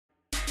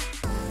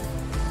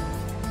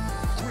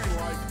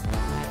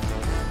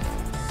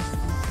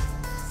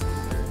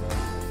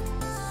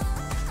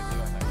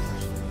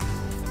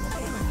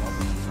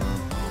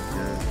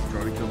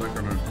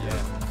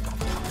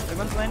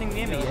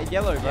landing near me.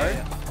 Yellow, bro.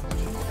 Yeah.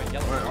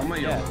 Yellow. Wait, I'm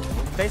at yellow.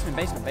 Basement.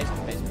 85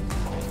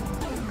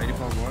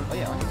 what? Oh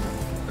yeah, on you.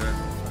 Yeah.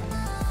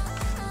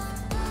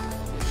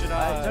 Should I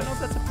don't know if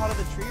that's a part of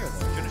the trio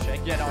though. Should I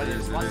shake? Yeah, no, it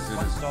is. One it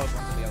stars,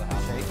 one to the other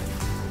house. Shake.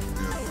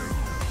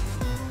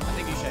 I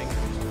think you shake it.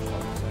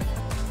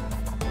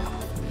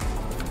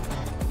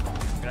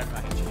 Can I have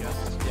my HGS?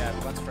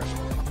 Yeah, one's fresh.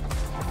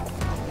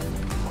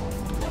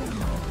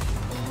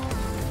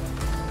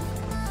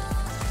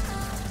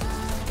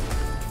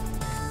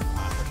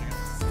 I'm pushing it.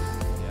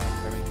 Yeah,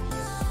 very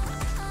good.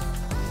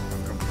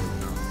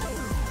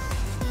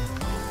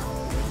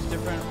 Which is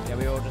different. Yeah,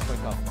 we all just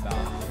woke up about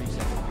 3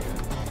 seconds ago.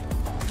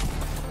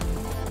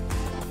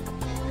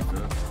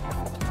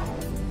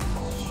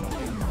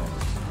 Shocking.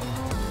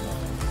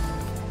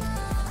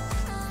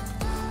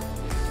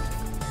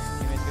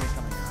 Teammates gonna be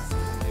coming, right?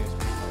 Yeah, it's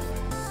pretty far away.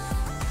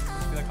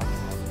 Let's be like up the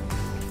house.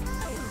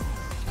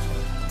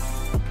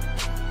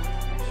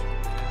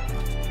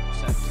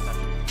 Set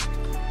statue.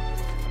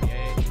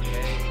 28,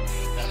 28.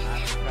 That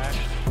man crack.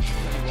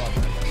 21.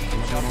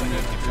 Shot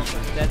window, keep shot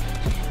window. Dead.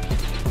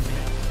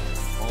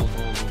 Hold.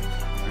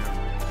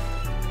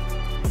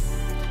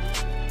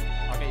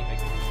 Okay, you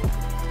make it.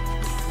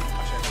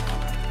 I'll share that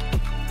camera.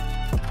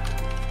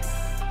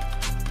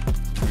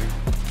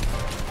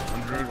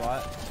 Hey,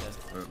 what? Yes.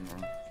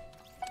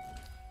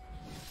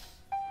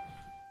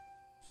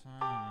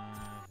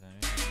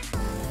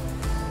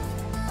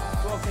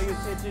 Well, okay, you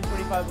said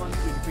 225 months,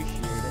 we'd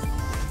appreciate it.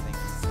 Thank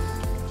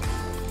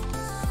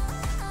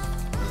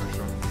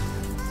you.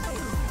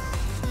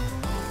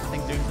 I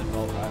think Doom's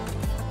involved, right?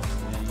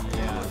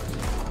 Yeah.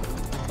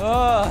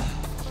 Ugh.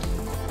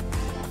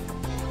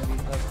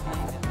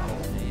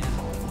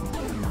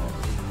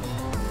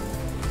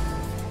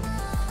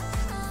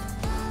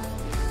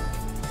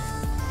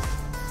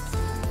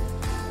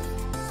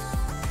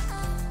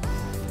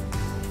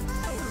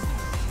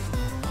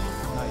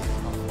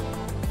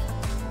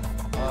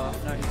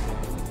 No, he's good.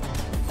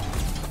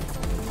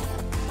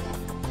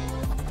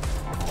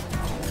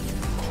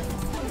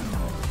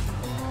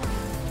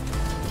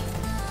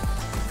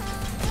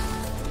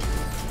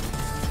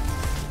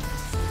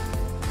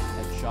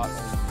 Headshot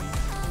only.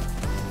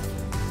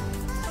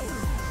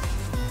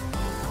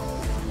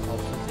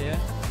 Pulses here.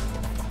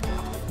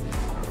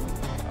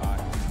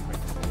 Alright,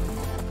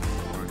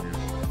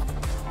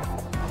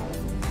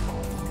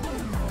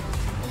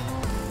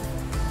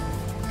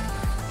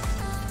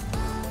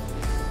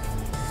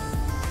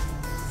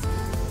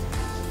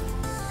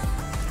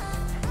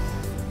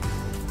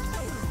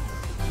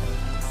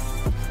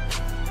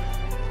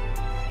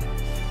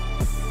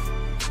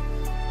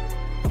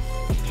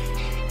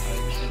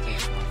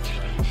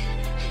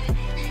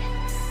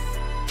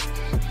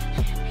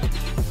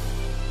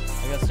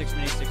 I got 6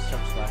 minutes, 6 chop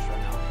splash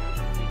right now.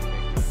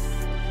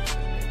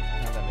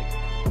 Not that big.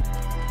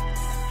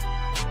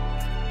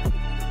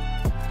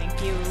 Thank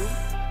you.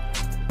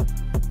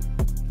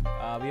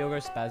 We all go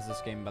spaz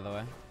this game, by the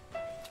way.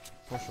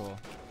 For sure.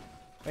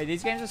 Wait,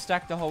 these games are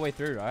stacked the whole way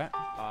through, right?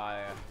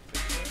 Yeah.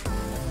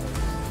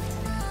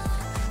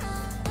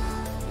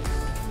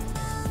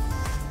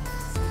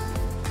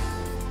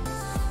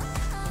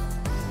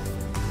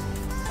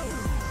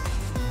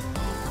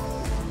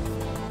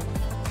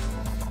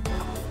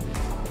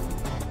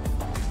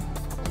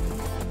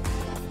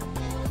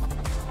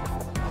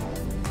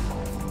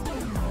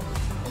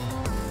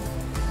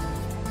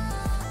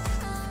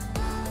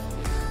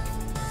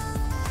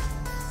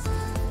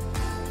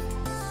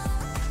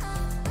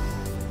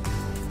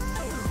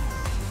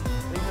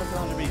 Thanks for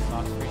 100 beats,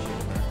 Marks. Appreciate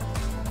it, bro.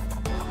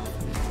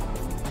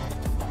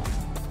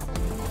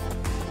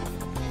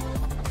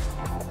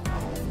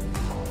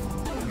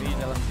 We need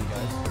LMG,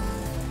 guys.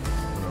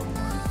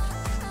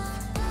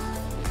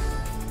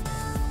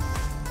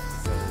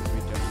 Because we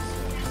don't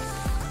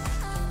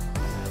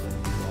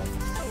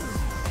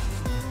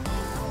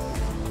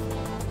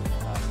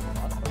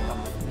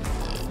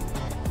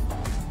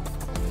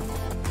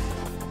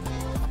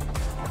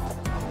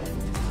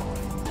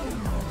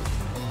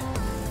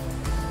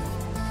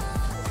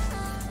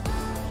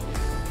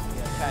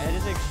Okay, it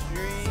is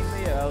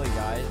extremely early,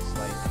 guys.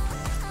 Like,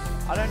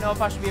 I don't know if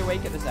I should be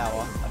awake at this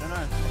hour. I don't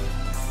know.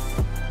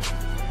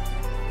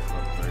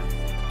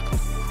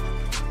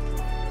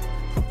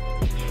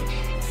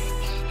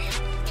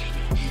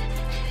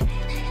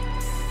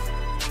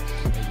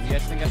 Wait, you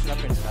guys think I should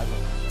upgrade to level?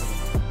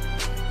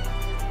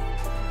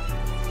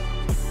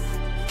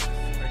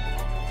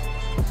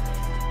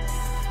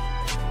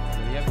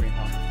 We have green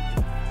pump.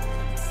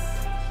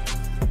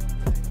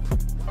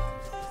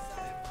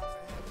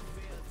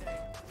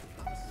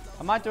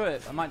 I might do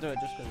it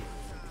just because.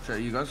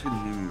 Chat, you guys can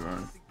hear me,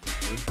 right?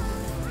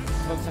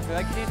 Folks, I feel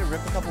like you need to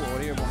rip a couple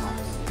audible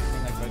marks. I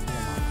mean, like vocal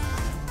marks.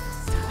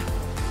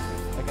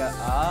 Like a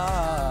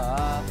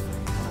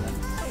one of them.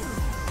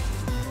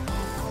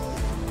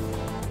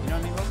 You know what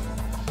I mean, folks?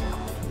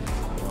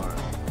 Why?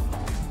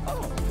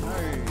 Oh, no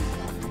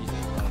reason.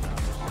 I don't know.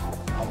 I'm just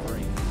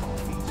offering.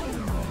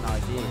 No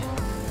idea.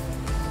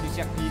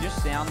 You just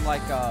sound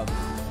like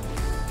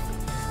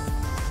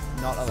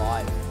not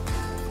alive.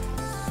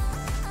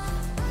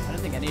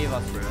 Any of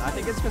us do. I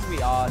think it's because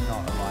we are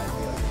not alive.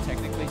 We are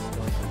technically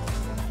still asleep.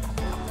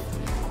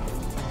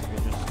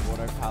 We're just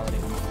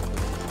auto-piloting.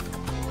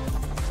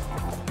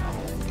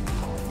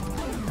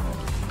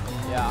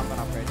 Yeah, I'm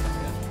gonna upgrade that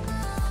again.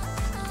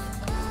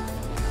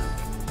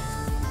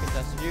 Who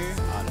contested you?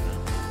 I don't know.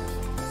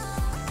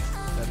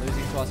 They're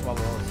losing to us while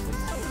we're all asleep.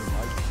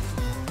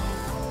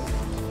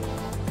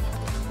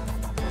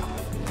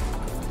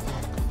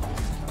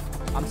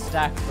 I'm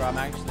stacked, bro. I'm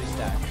actually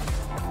stacked.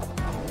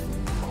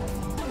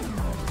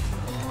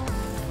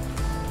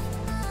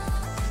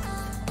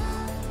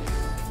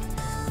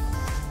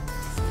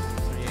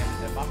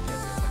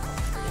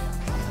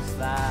 What's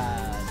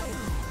that?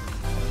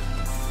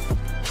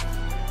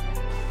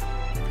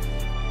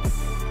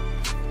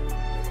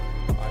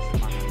 I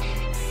should mind that.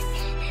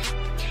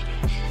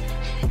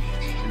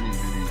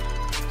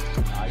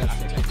 I gotta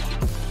take one.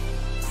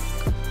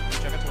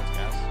 Check it towards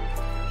gas.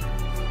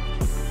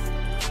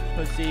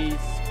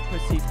 Pussies.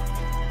 Pussy.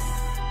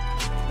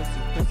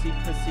 Pussy, pussy,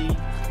 pussy.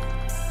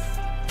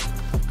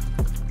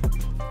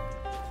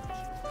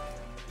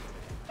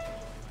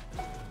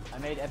 I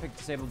made epic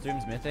disabled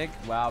dooms mythic.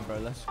 Wow, bro,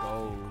 let's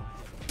go.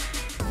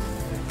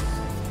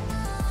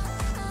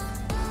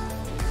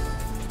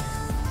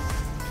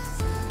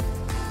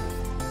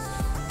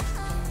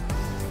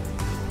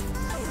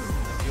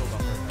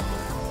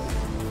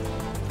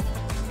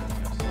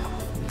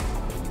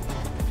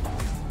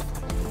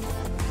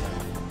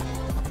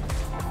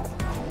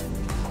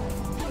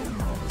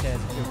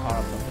 Car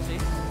up top, see?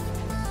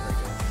 Very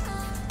good.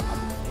 I'm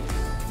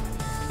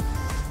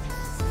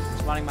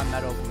just finding my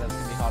metal because that's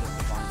gonna be hardest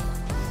to find.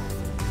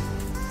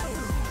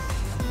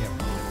 Yep.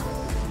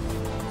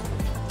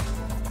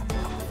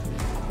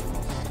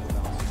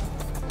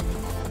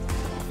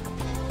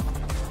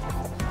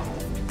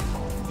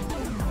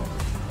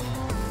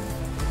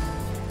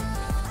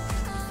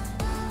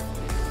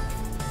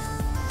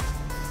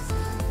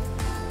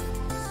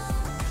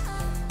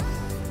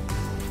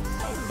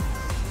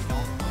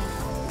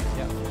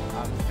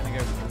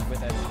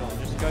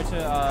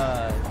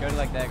 Go to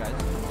like there, guys.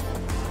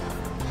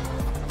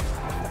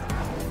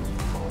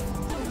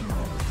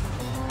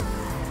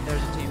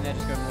 There's a team there,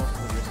 just go more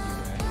for the risky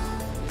way.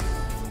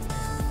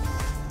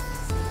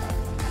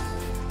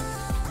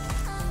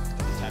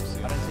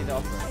 I don't see the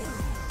offer.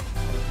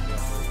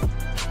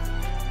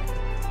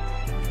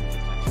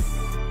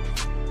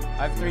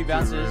 I have 3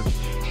 bounces. You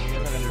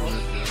guys have impulse?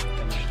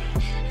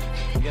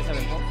 You guys have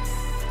impulse?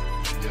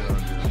 Yeah, I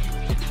do.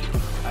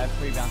 I have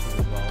 3 bounces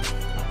as well.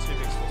 2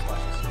 big soul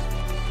splashes.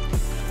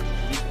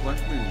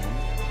 Flash me one.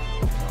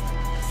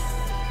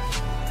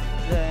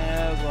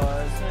 There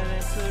was an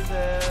answer,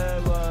 there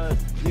was.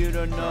 You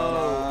don't know.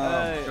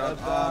 Hey, Shut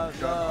about up,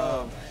 shut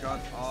love. up,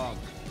 shut up.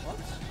 What?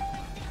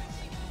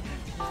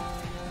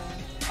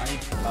 I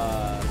need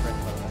bread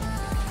butter.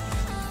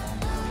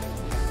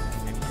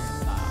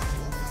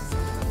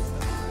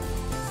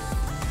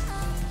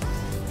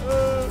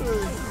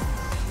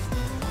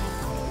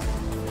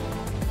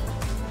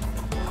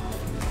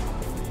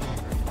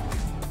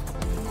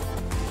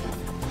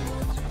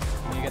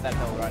 Get that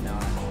hill right now,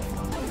 actually.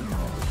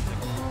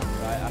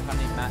 Right, I can't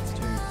need mats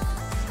too.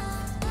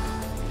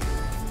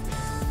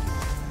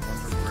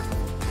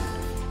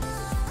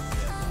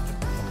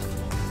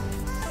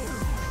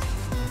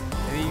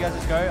 Maybe you guys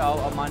just go,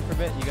 I'll mine for a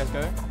bit, you guys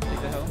go,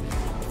 take the hill.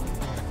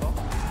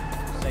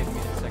 Save me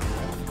in a second,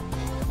 right?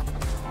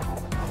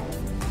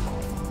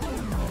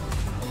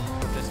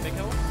 This big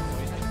hill? What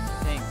do you think?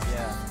 Pink,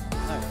 yeah.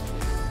 No,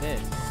 this.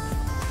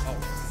 Oh.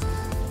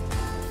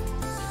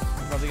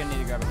 Probably gonna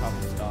need to grab a car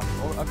from the start.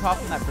 Or a car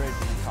from that bridge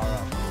and then car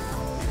up.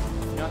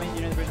 You know what I mean?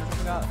 You know the bridge I'm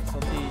talking about?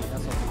 Salty,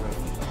 not salty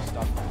bridge, like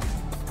stock bridge.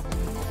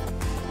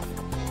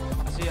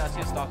 I see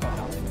a stock up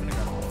bouncing. I'm gonna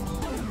grab a horse.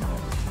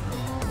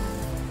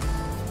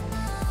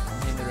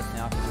 I'm hitting the rift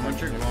now. I'm gonna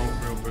check long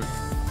real quick.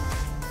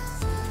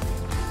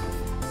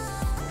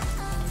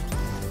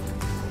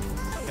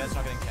 Okay, it's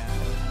not getting canned.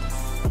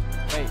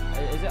 Wait,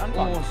 is it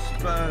uncommon? Oh,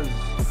 spaz.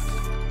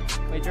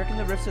 Wait, do you reckon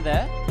the rifts are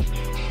there?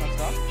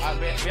 Stock?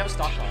 We have a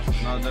stock car.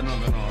 No, they're not.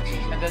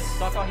 And there's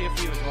stock car here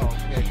for you as well.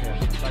 Okay.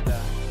 It's right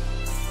there.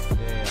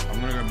 Yeah. I'm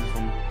gonna grab this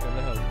one. Go to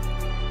the hill.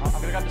 I'm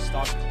gonna grab the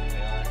stock.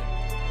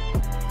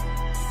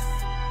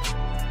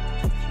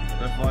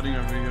 They're fighting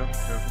over here.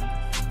 Careful.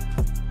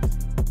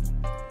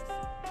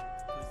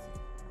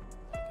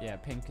 Yeah,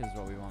 pink is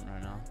what we want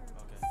right now.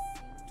 Okay.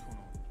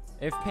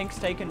 If pink's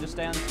taken, just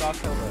stay on the stock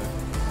hill though.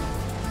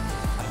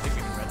 I don't think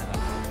we can render that.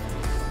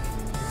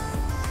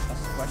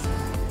 That's the question.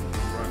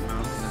 Right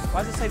now. Why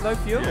does it say low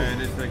fuel? Yeah,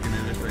 it is taking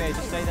it. Okay,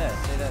 just stay there.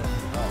 Stay there.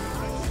 Oh.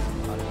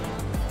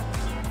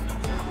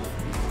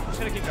 I'm just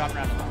gonna keep driving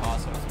around in the car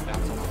so it doesn't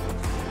bounce off.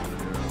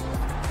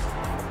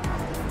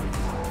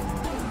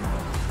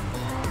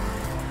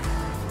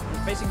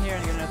 Facing here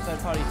and getting a third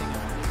party thing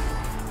out.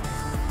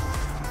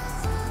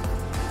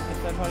 Get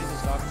third party to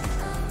stock too,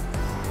 bro.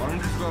 Why don't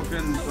you just go up here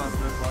and start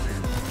third party?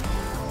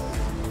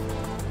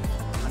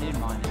 I need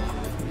mine.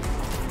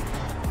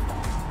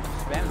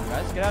 Spam them,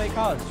 guys. Get out of your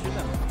cars. Shoot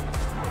them.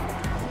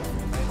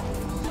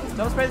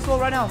 Double spray this wall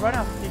right now, right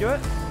now. Can you do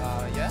it?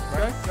 Yeah.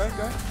 Go, go,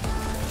 go.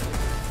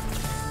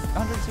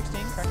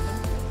 116, crack them.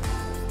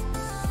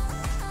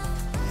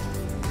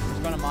 I'm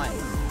just going to mine.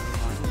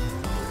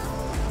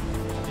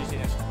 Do you see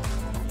next one?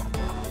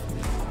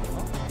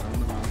 On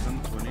the mountain,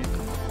 20. Did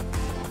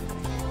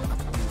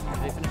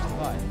they finish the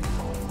fight?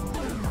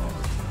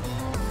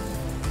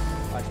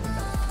 I just put it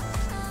down.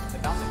 They're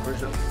bouncing.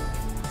 Push it.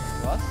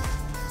 To us?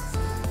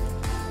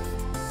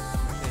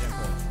 Actually, they don't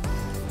push.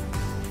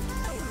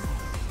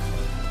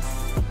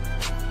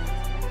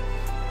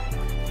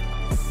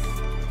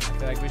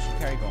 I feel like we should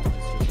carry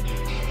gauntlets.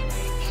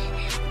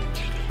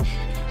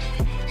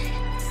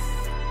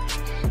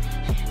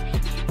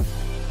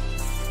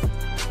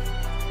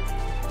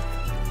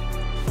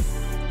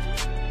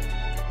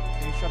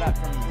 Getting shot at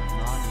from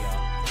Narnia.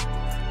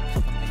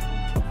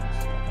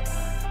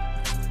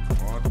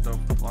 What the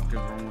fuck is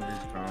wrong with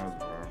these cars,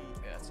 bro?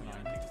 Yeah, it's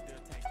annoying.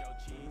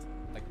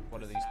 Like, what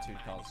are these two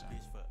cars doing?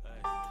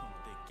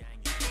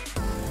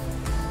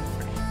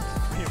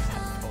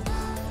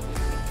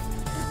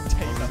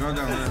 Oh, we go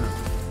down there.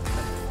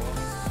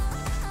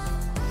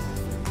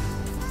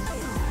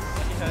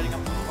 Like you're hurting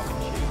up the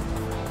fucking sheep.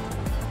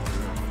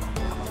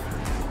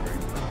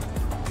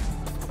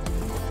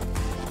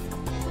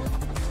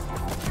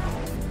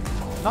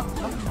 Knock,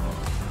 knock.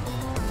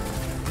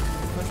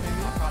 Push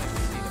maybe? I can't even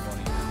see the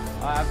body.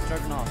 I've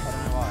driven off, I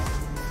don't know why.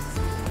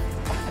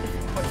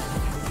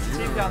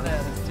 Team down there,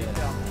 there's a team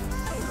down there.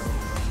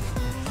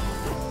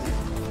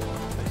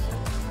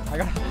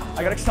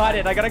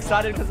 I got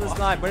excited because of the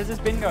snipe. Where does this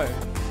bin go? I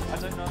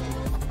don't know.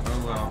 Oh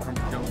well, come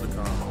kill the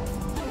car.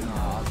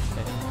 Nah, I'll just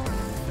stay down.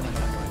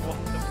 What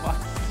the fuck?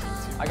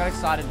 I got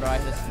excited, bro. I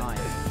hit a snipe.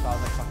 So I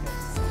was like, fuck it.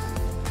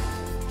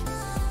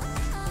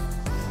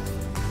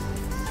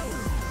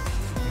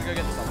 I'm gonna go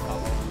get this other car.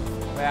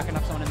 Wait, I can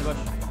knock someone in the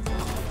bush.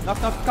 Knock,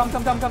 knock, come. Okay,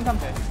 I'm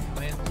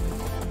in.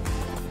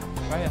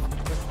 Right here.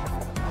 Bush.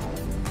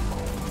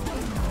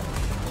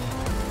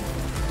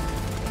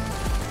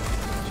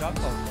 Shot.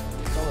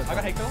 Solid. I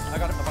got hate kill. I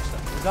got a buster.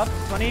 He's up.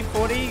 20,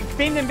 40.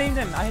 Beamed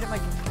him. I hit him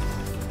like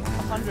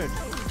 100.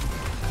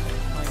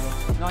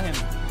 Oh, not him.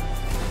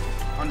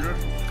 100.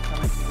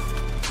 Coming.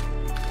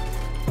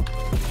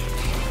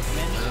 I'm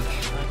in.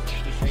 Nice.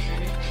 You shake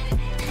maybe?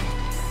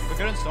 We're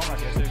good in storm right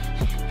here too.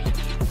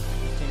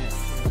 Teammate.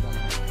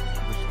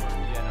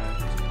 Yeah, no.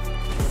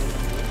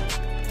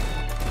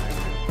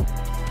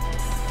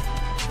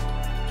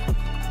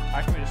 I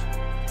reckon we just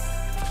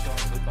chill on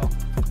the blue car.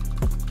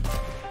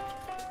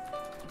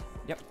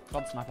 Yep,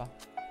 got the sniper.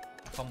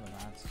 From the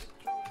lads. So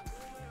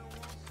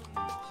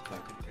I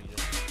could read it.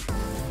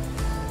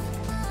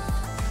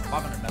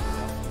 500 metal,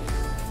 yeah.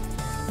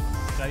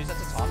 Should I use that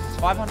to top? It's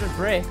 500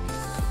 brick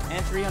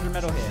and 300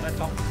 metal Should I here.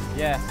 top?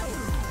 Yeah.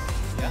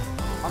 Yeah?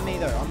 On me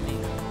though, on me. No,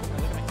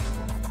 look at me.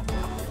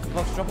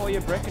 Vox, drop all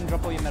your brick and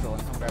drop all your metal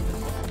and come grab this.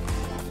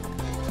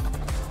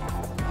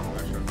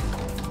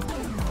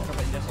 Drop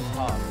it in Jesse's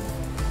heart.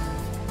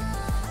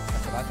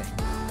 That's what I think.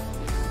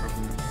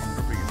 I'm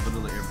dropping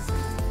literally everything.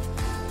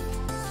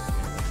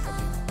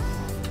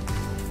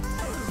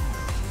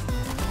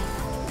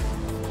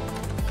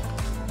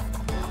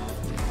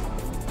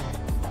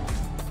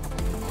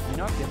 You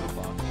not give a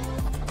fuck.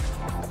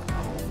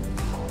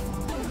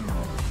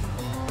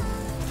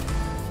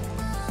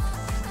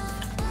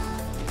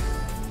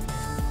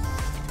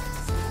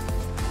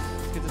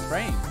 Let's get this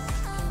brain.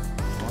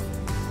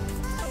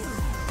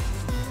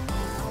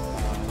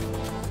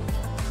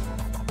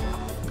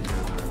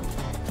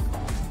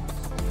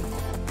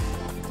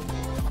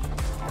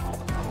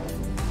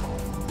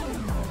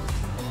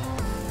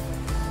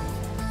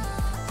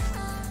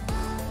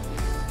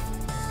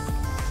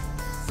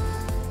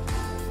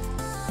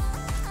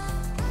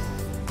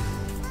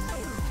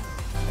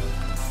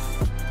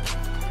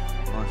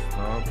 Nice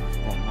job. It's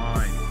not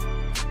mine.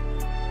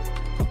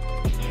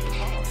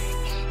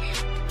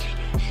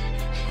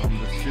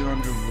 There's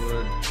 200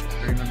 wood,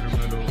 300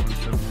 metal, and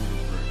 700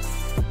 brick.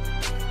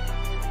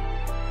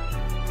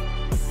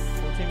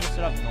 Full team just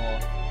set up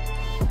north.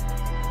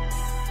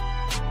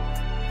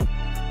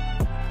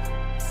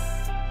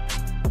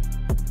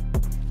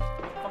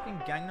 Fucking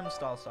Gangnam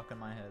Style stuck in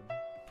my head.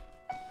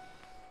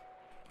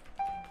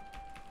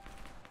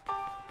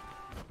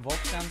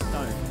 Volk down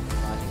stone.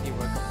 I think he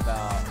woke up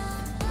about.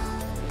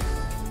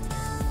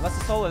 That's a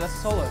solo, Into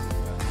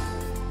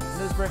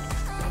this brick.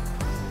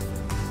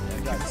 Yeah,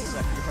 give us a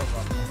sec. You're probably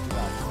right. Not too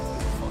bad.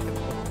 Fucking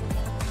fuck.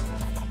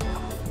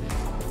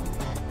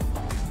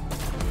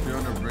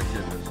 200 brick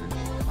here, that's it.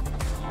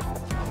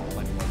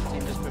 Like what?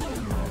 Team just pushed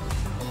him.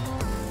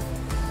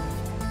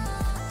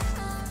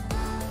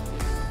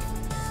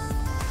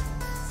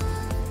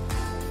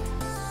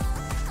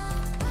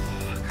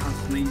 I can't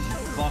sneeze, you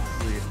fuck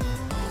with.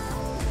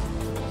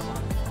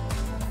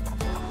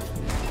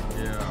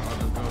 Yeah, I'll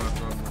just go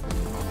after I'm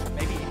looking.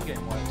 Maybe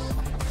in-game works.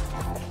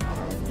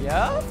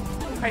 Yeah?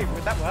 Hey,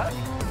 would that work?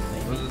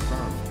 Where's the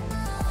sun?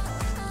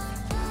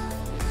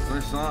 No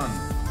sun.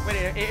 Wait,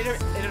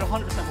 it'll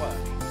 100% work.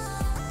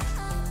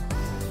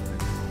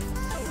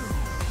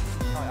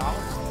 Oh, I want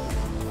to see.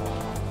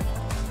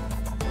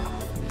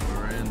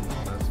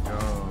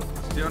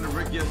 200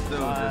 brick, yes, still.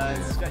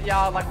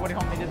 Yeah, like, what do you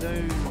want me to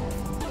do?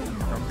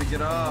 Come pick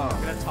it up.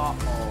 I'm gonna top.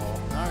 Oh.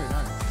 No, no.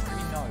 What do you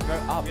mean no? Go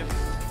up.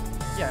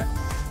 Yeah,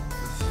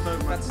 So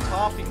much that's money.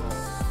 topping all.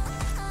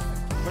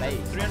 What is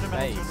it, Base. 300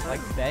 Base. minutes?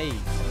 Like base.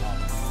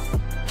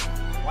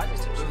 Why is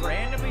this team just There's like-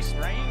 randomly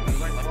spraying me? there's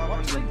like Like, what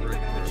do they 500 think they're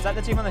brick. gonna Is that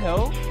the team on the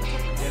hill?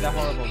 Yeah, they're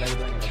horrible. They were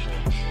doing it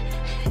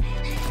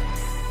before.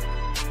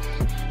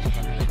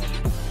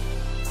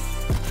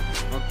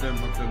 Not them,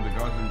 the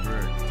guys in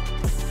brick.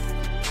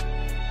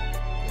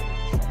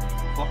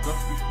 Fuck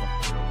us, we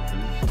fucked it up,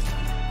 dude.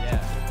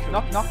 Yeah.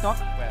 Knock, knock, knock.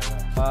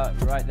 Where?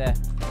 Right there.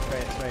 Spray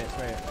it, spray it,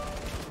 spray it.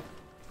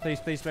 Please,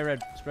 please, spray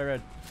red. Spray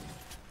red.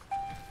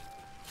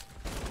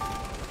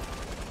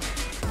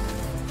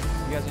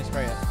 You guys need to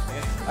spray it.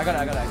 I got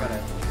it.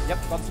 Yep,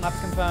 got sniper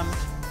confirmed.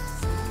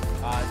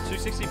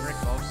 260 brick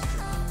bolts.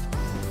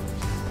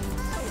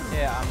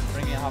 Yeah, I'm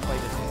bringing it halfway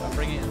to it. I'm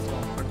bringing it in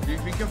storm. Do you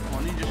think it's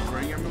funny just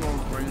bring everyone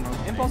bringing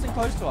up? Impulsing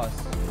close to us.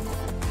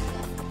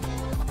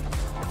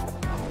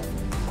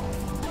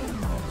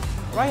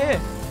 Right here.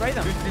 Spray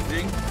them. 50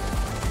 ding.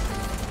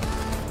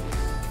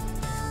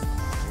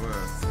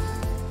 Where?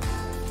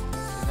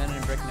 And then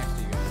in brick next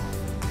to you guys.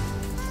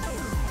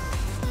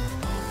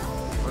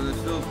 Oh, there's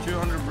still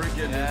 200 brick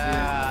yet.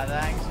 Yeah,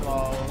 thanks,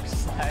 folks.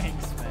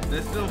 Thanks, man.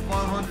 There's still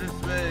 500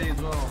 spare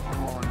as well.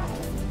 Come on.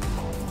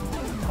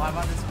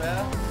 500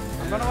 spare?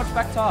 I'm gonna watch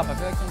back top. I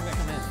feel like someone's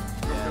gonna come in.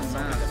 Fucking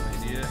somebody man,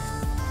 definitely idiot.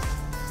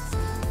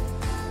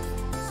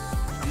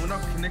 And we're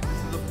not connected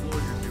to the floor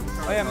just yet.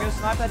 Oh yeah, I'm gonna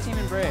snipe that team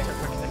in brick.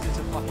 We're connected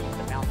to fucking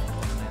the mountain.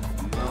 Man.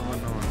 No,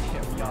 we're not.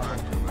 Yeah, we are.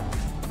 Actually.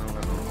 No,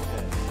 we're not.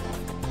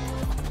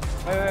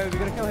 Wait, we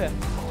got a kill here.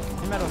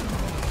 In metal.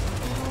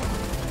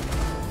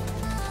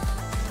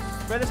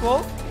 Spray this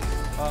wall.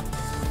 Oh.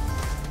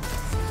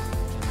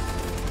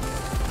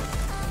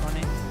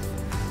 Money.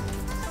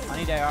 I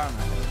need AR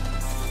man.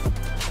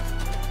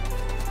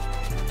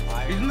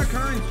 He's in the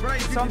cone, spray.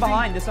 There's some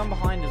behind. There's some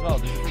behind as well.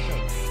 There's 3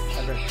 kills.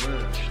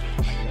 Where?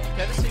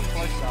 Get this thing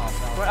close to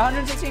us. Wait,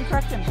 116.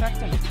 Cracked him.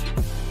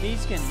 He's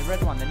skin, the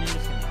red one, the ninja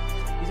skin.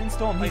 He's in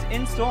storm. He's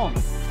in storm.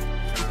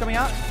 He's coming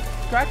out.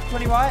 Cracked.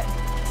 20 white.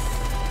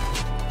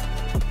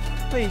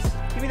 Please,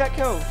 give me that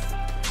kill.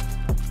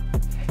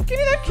 Give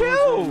me that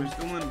kill.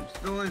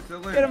 Still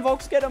in. Get him,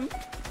 Volks. Get him.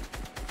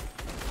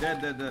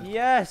 Dead.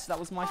 Yes, that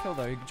was my kill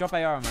though. Drop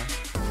AR man.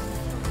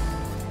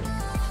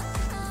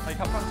 Hey,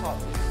 come from top.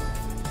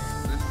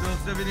 There's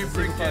still 70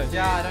 brick close. yet.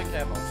 Yeah, I don't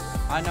care, boss.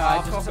 I know. I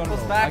Of just course, got it it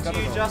pulls all. back I got to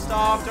you it all. just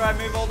after I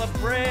move all the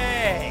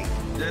brick.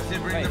 That's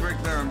it, bring Wait. the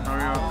brick down.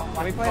 Hurry up.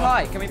 Can we play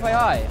high? Can we play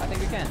high? I think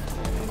we can.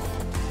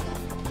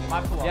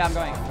 My pull Yeah, I'm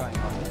going.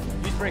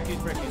 Use brick.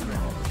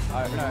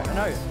 Oh,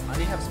 no. I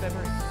need to have spare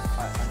brick. I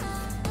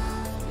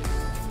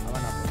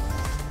went up.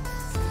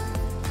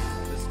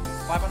 There's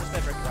 500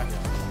 spare brick right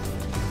here.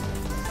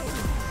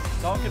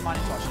 Someone could mine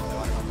into our shit though,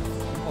 I don't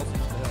know. Impulsing to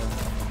the hill.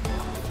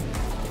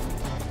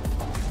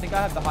 I think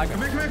I have the high Come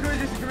ground. here,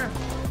 Jesse, come here.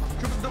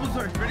 Triple double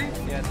search, ready?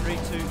 Yeah, 3,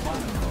 2, 1.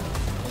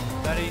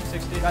 30,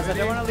 60. Guys, I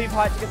don't want to leave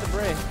height to get the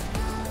brick.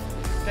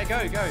 Okay,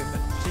 go.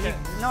 But Yeah.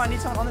 No, I need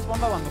someone on this one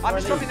by one before I'm I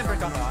just leave. dropping the brick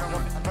under. I'm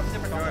dropping the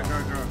brick Go. under.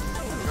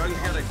 Go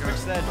together, go.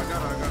 Brick's dead. I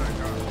got it, go.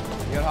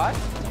 You got high?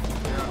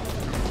 Yeah.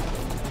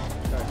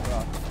 Go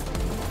up.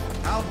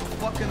 How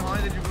fucking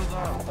high did you build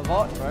up? A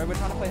lot, bro. We're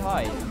trying to play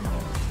high.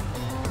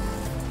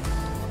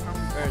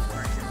 Where is it?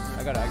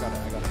 I got it.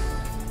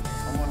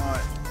 I'm on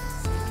high.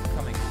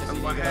 Coming. Just so And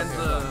you my get up hands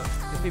here as well.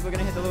 Because people are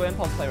going to hit the little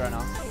impulse play right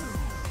now.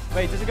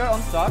 Wait, does it go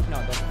on stock? No,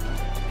 it doesn't.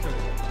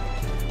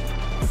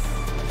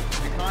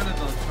 It kinda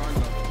does.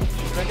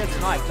 Don't get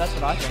sniped, that's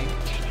what I think.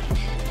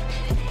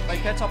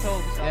 Wait, get top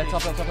hill. Yeah,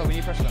 top hill, we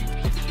need to pressure them.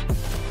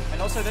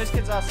 And also, those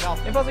kids are south.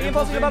 Impulsing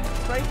above,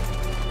 spray. I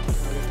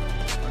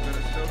got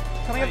it still.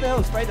 Coming up the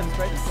hill, spray them.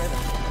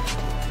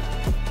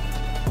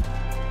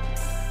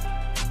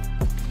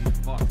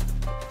 Fuck.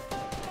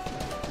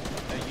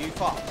 No, you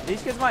fuck.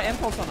 These kids might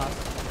impulse on us.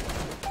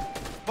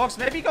 Box,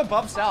 maybe go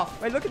bump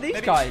south. Wait, look at these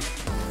Maybe- guys.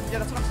 Yeah,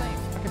 that's what I'm saying.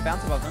 I can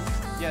bounce above them.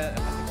 Yeah, I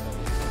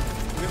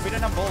think so. We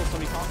don't have balls, so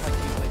we can't like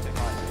easily take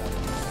height.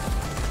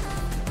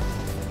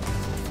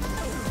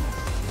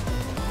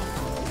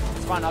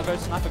 It's fine, I'll go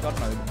sniper god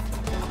mode.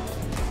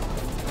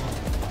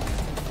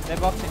 They're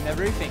boxing, they're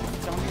roofing.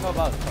 Someone can go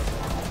above.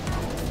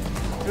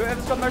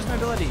 Whoever's got most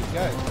mobility,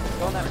 go.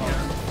 Go on that box.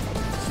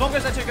 Storm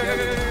goes there too. Go.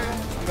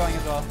 I'm going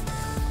as well.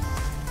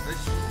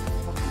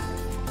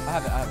 I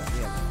have it,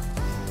 yeah.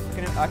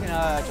 I can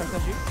chuck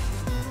that you?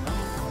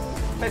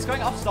 But it's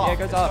going up, stop. Yeah, it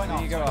goes It's up.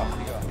 going You go stop. up.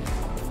 Yeah.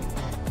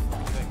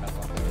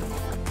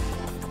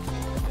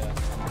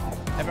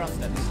 Everyone's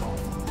dead.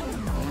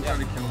 I'm trying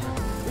to kill me.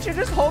 We should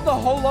just hold the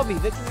whole lobby,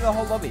 literally the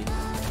whole lobby.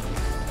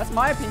 That's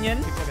my opinion.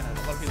 A lot of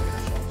people are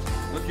gonna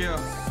shots. Look here.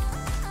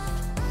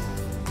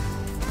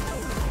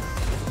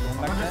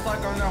 Back I'm there. just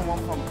like going down one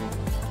pumpkin.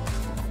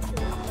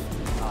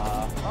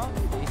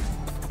 Maybe.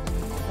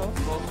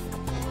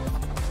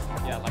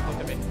 Yeah, like look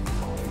at me.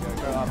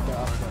 Go up. Oh,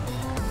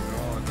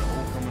 they're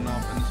all coming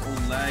up and it's all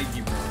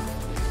laggy, bro.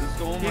 This is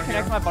Storm. Can you right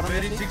connect here. my bottom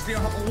 30, Jesse? 60.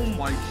 Oh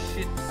my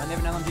shit. I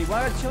never know LMG.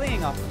 Why are you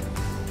chilling up?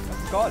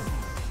 Oh god.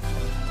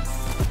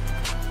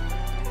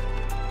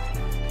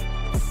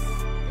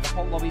 Yeah, the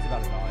whole lobby's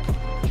about to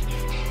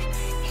die.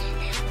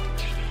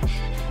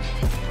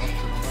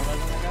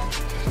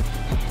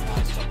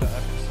 Nice, stop the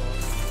open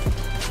source.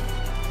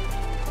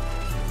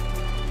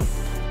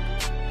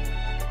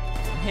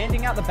 I'm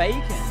handing out the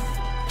bacon.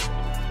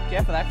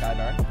 Care for that guy,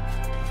 bro.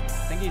 I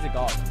think he's a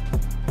god.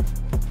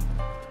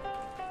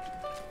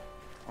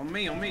 On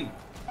me, on me.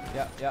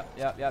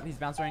 Yep. He's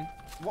bouncing.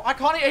 Well, I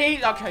can't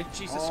eat. Okay,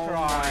 Jesus Oh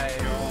Christ.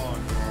 my god.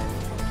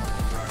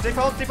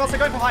 Defaults, they're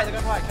going for height,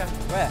 Kev.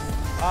 Where?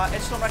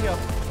 Edge storm right here.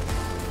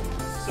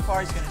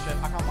 Safari skin and shit.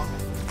 I can't mark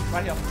it.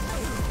 Right here.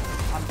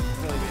 I'm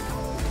really weak.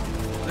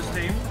 This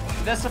team?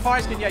 There's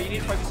Safari skin, yeah, you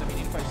need to focus him.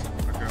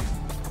 Okay.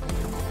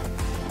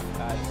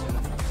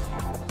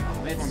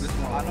 It's, this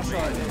one. I'm not sure.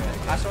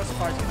 I saw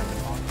Safari skin, I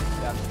couldn't mark it.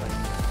 Yeah, I'm just waiting.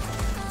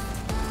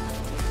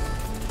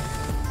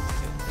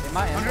 It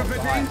might end up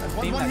 115. behind.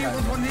 One here,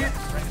 one here.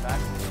 Bring it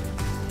back.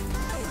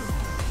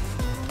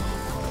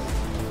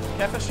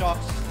 Careful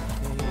shots.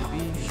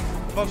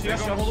 Folks, do you They're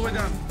have going all the way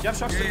shots? down. Do you have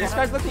shots? Yeah, This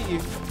guy's looking at you.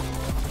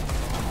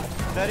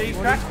 30.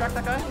 Crack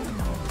that guy.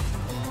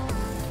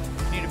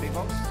 You need a big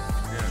box.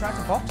 Yeah. Trying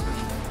to box.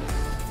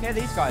 Yeah,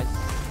 these guys.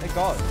 They're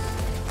gods.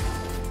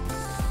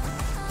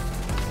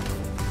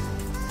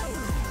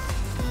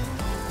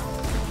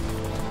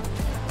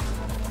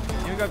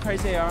 You go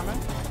crazy, Armin?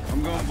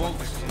 I'm going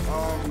box.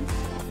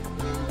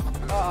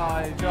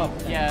 Oh, job.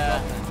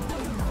 Yeah.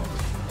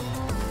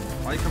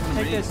 Are you coming to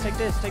Take me? this.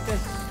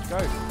 Go.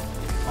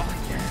 Oh,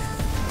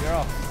 yeah. You're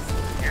off.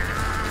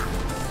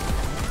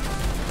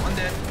 One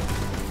dead.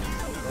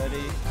 30.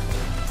 We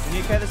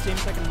need to clear this team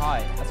second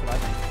high. That's what I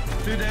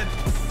think. 2 dead.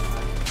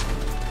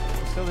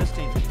 Still this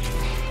team.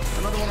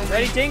 Another one on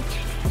Ready, me. Dink?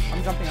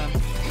 I'm jumping on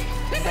him.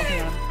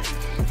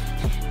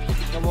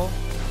 Go ball.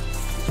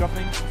 He's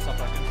dropping. Stop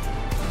working.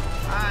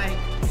 Hi.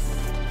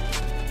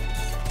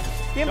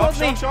 He impulsed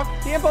me. Shock.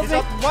 He impulsed He's me.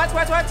 up. What?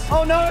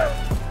 Oh no.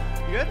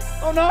 You good?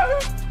 Oh no.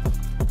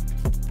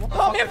 What the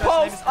I'm fuck?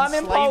 impulsed. I'm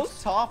Enslaved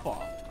impulsed. Tarper.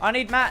 I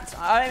need mats.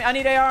 I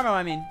need AR ammo,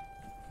 I mean.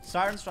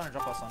 Siren's trying to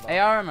drop us under.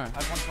 AR ammo. I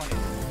have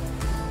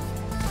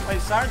 120.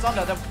 Wait, Siren's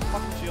under. They're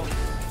fucking shield.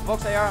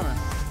 Vox AR ammo. I'm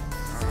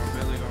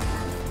barely going for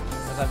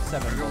Because I have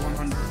 7. it. I got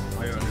 100.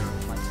 Oh, yeah.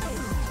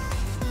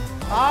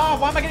 Ah,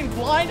 why am I getting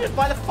blinded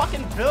by the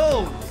fucking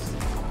builds?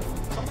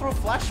 Some throw a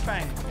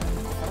flashbang.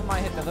 Someone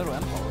might hit the little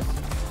impulse.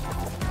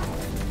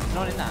 It's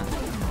not in that.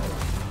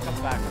 Comes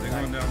back. They're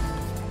going down.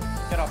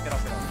 Get off. I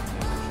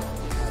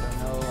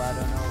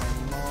don't know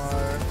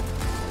anymore.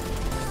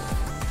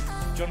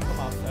 John, come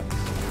out.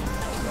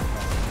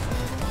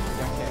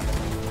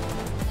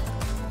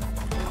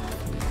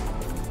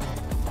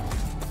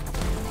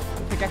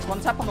 Pickaxe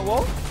one tap on the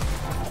wall.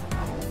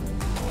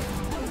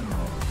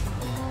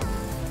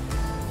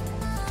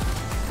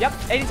 Yep,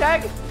 80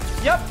 tag.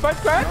 Yep,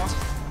 both cracked.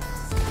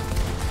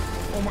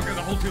 Oh my god,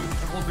 the whole team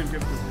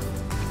kept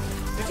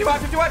 50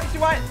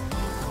 white.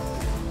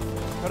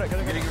 Got it.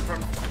 getting in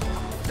front.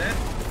 Dead.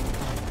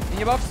 In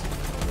your box.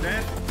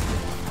 Dead.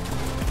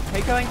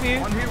 Hey, killing for you.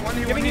 One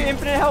here. Giving you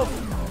infinite health.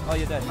 Oh,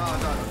 you're dead. No, I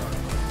died.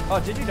 Oh,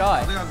 did you I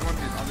die? think I was one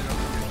hit.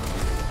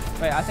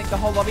 Wait, I think the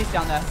whole lobby's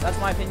down there. That's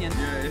my opinion.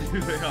 Yeah,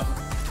 they are.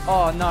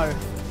 Oh, no.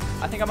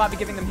 I think I might be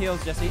giving them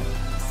heals, Jesse. You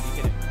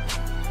kidding?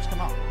 Just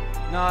come out.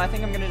 No, I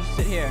think I'm going to just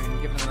sit here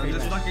and give them a They're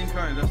treatment. slucking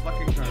cone.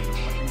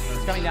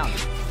 It's coming down.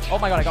 Oh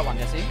my god, I got one,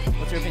 Jesse.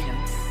 What's your opinion?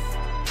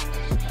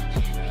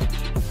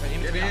 Wait,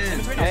 in Get between us. in. In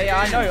between us. Yeah,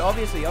 I know.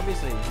 Obviously. In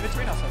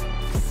between us, I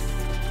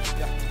think.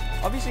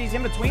 Yeah. Obviously, he's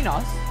in between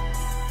us.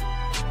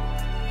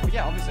 But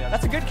yeah, obviously.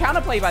 That's a good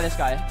counterplay by this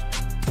guy.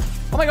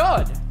 Oh my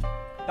god.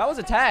 That was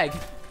a tag.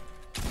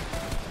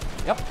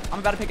 Yep, I'm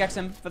about to pickaxe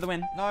him for the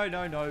win. No.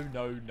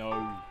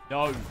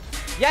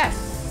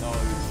 Yes! No.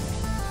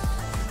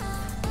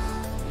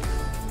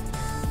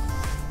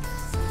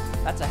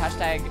 That's a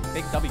hashtag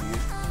big W.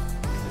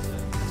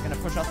 It's going to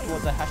push us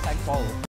towards a hashtag bowl.